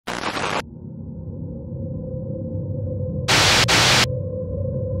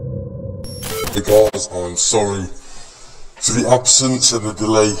Hey guys, I'm sorry for the absence and the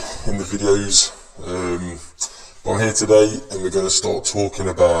delay in the videos, but I'm here today and we're going to start talking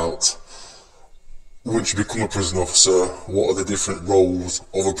about once you become a prison officer, what are the different roles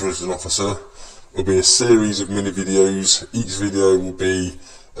of a prison officer. There'll be a series of mini videos. Each video will be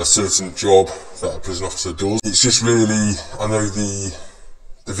a certain job that a prison officer does. It's just really, I know the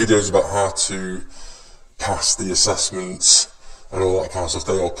videos about how to pass the assessments and all that kind of stuff,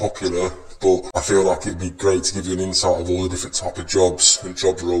 they are popular, but I feel like it'd be great to give you an insight of all the different type of jobs and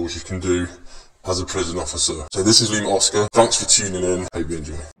job roles you can do as a prison officer. So this is Liam Oscar. Thanks for tuning in. Hope you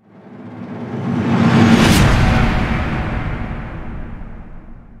enjoy.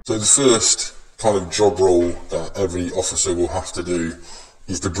 So the first kind of job role that every officer will have to do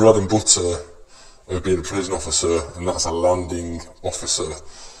is the bread and butter of being a prison officer, and that's a landing officer.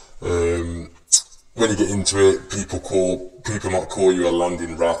 When you get into it, people might call you a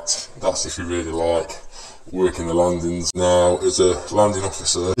landing rat. That's if you really like working the landings. Now, as a landing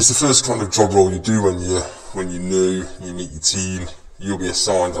officer, it's the first kind of job role you do when you're new, you meet your team, you'll be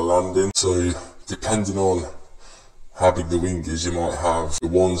assigned a landing. So depending on how big the wing is, you might have the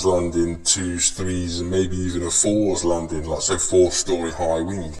ones landing, twos, threes, and maybe even a fours landing, like so 4-story high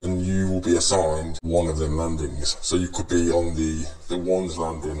wing, and you will be assigned one of them landings. So you could be on the ones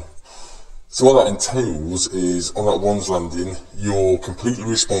landing. So what that entails is, on that ones landing, you're completely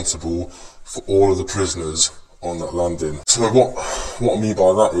responsible for all of the prisoners on that landing. So what I mean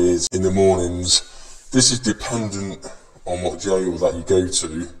by that is, in the mornings, this is dependent on what jail that you go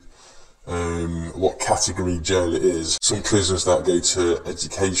to, what category jail it is. Some prisoners that go to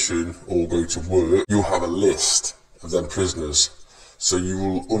education or go to work, you'll have a list of them prisoners. So you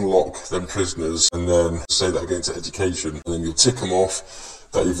will unlock them prisoners and then say that are going to education, and then you'll tick them off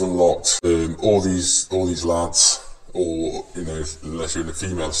that you've unlocked all these lads, or unless you're in a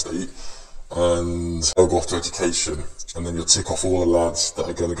female state, and they'll go off to education, and then you'll tick off all the lads that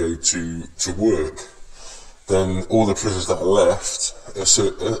are going to go to work. Then all the prisoners that are left at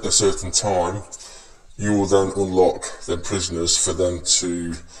a certain time, you will then unlock them prisoners for them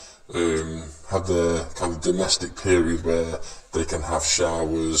to have their kind of domestic period where they can have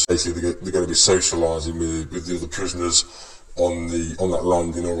showers. Basically, they're going to be socialising with the other prisoners on that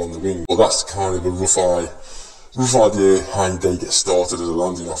landing or on the wing. Well, that's kind of a rough idea how your day gets started as a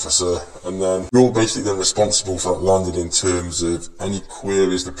landing officer, and then you're basically then responsible for that landing in terms of any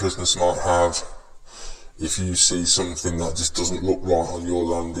queries the prisoners might have. If you see something that just doesn't look right on your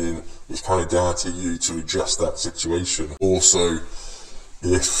landing, it's kind of down to you to address that situation. Also,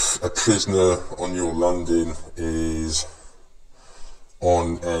 if a prisoner on your landing is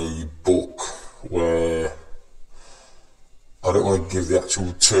on a book where, I don't want to give the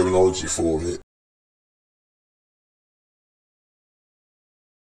actual terminology for it,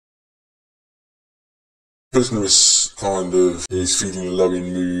 prisoner is feeling low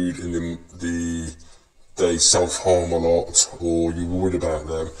in mood and they self-harm a lot, or you're worried about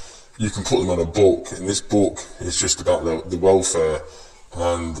them, you can put them on a book, and this book is just about the welfare.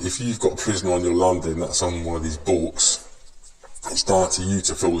 And if you've got a prisoner on your landing that's on one of these books, it's down to you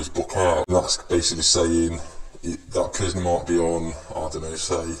to fill this book out. And that's basically saying that prisoner might be on, I don't know,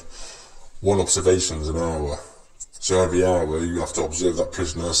 say 1 observation an hour. So every hour you have to observe that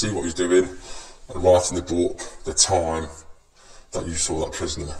prisoner, see what he's doing, and write in the book the time that you saw that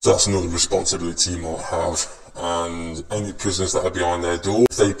prisoner. So that's another responsibility you might have. And any prisoners that are behind their door,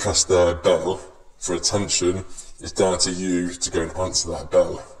 if they press their bell for attention, it's down to you to go and answer that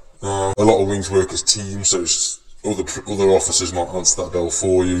bell. Now, a lot of wings work as teams, so other officers might answer that bell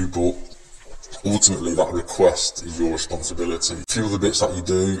for you, but ultimately that request is your responsibility. A few of the bits that you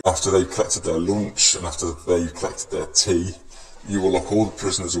do after they've collected their lunch and after they've collected their tea, you will lock all the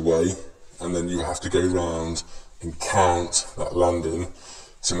prisoners away, and then you have to go round and count that landing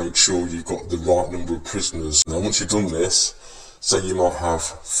to make sure you've got the right number of prisoners. Now, once you've done this, say you might have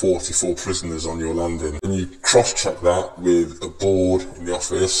 44 prisoners on your landing, and you cross-check that with a board in the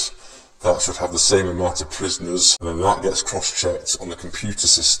office that should have the same amount of prisoners, and then that gets cross-checked on the computer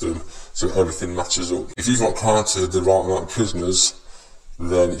system so everything matches up. If you've not counted the right amount of prisoners,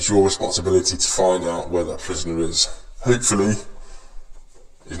 then it's your responsibility to find out where that prisoner is. Hopefully,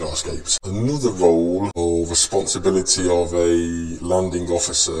 he's not escaped. Another role or responsibility of a landing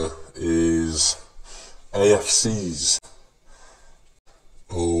officer is AFCs.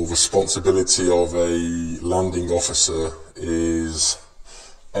 Or responsibility of a landing officer is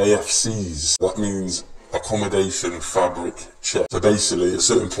AFCs. That means accommodation fabric check. So basically, at a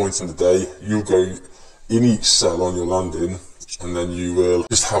certain point in the day, you'll go in each cell on your landing, and then you will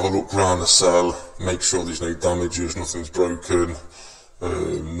just have a look around the cell, make sure there's no damages, nothing's broken,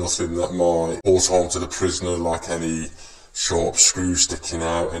 Nothing that might cause harm to the prisoner, like any sharp screws sticking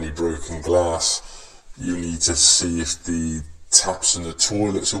out, any broken glass. You need to see if the taps in the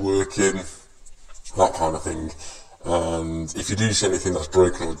toilets are working, that kind of thing. And if you do see anything that's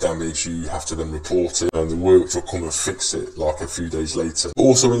broken or damaged, you have to then report it, and the works will come and fix it like a few days later. But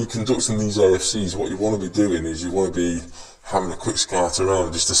also, when you're conducting these AFCs, what you want to be doing is you want to be having a quick scout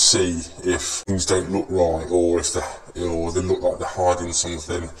around just to see if things don't look right, or if they look like they're hiding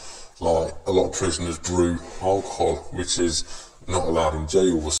something. Like a lot of prisoners brew alcohol, which is not allowed in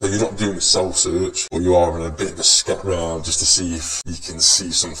jails. So you're not doing a cell search, but you are having a bit of a scat round just to see if you can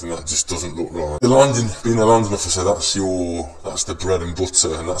see something that just doesn't look right. Being a landing officer, that's the bread and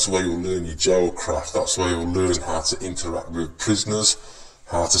butter, and that's where you'll learn your jail craft. That's where you'll learn how to interact with prisoners,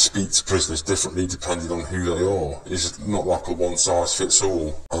 how to speak to prisoners differently depending on who they are. It's not like a one size fits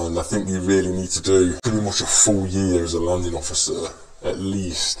all. And I think you really need to do pretty much a full year as a landing officer, at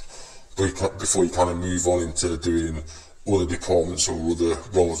least, before you kind of move on into doing other departments or other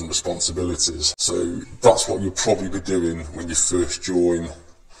roles and responsibilities. So that's what you'll probably be doing when you first join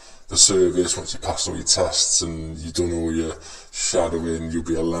the service. Once you pass all your tests and you've done all your shadowing, you'll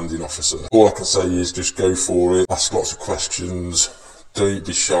be a landing officer. All I can say is just go for it, ask lots of questions, don't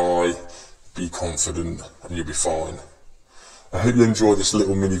be shy, be confident, and you'll be fine. I hope you enjoyed this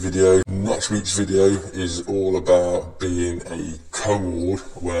little mini video. Next week's video is all about being a co-ord,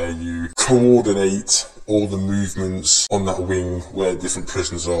 where you coordinate all the movements on that wing where different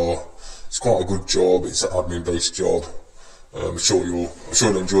prisoners are. It's quite a good job, it's an admin based job. I'm sure you'll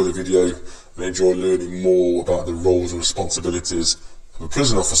enjoy the video and enjoy learning more about the roles and responsibilities of a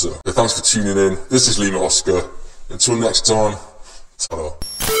prison officer. So thanks for tuning in. This is Lima Oscar. Until next time, ta-da.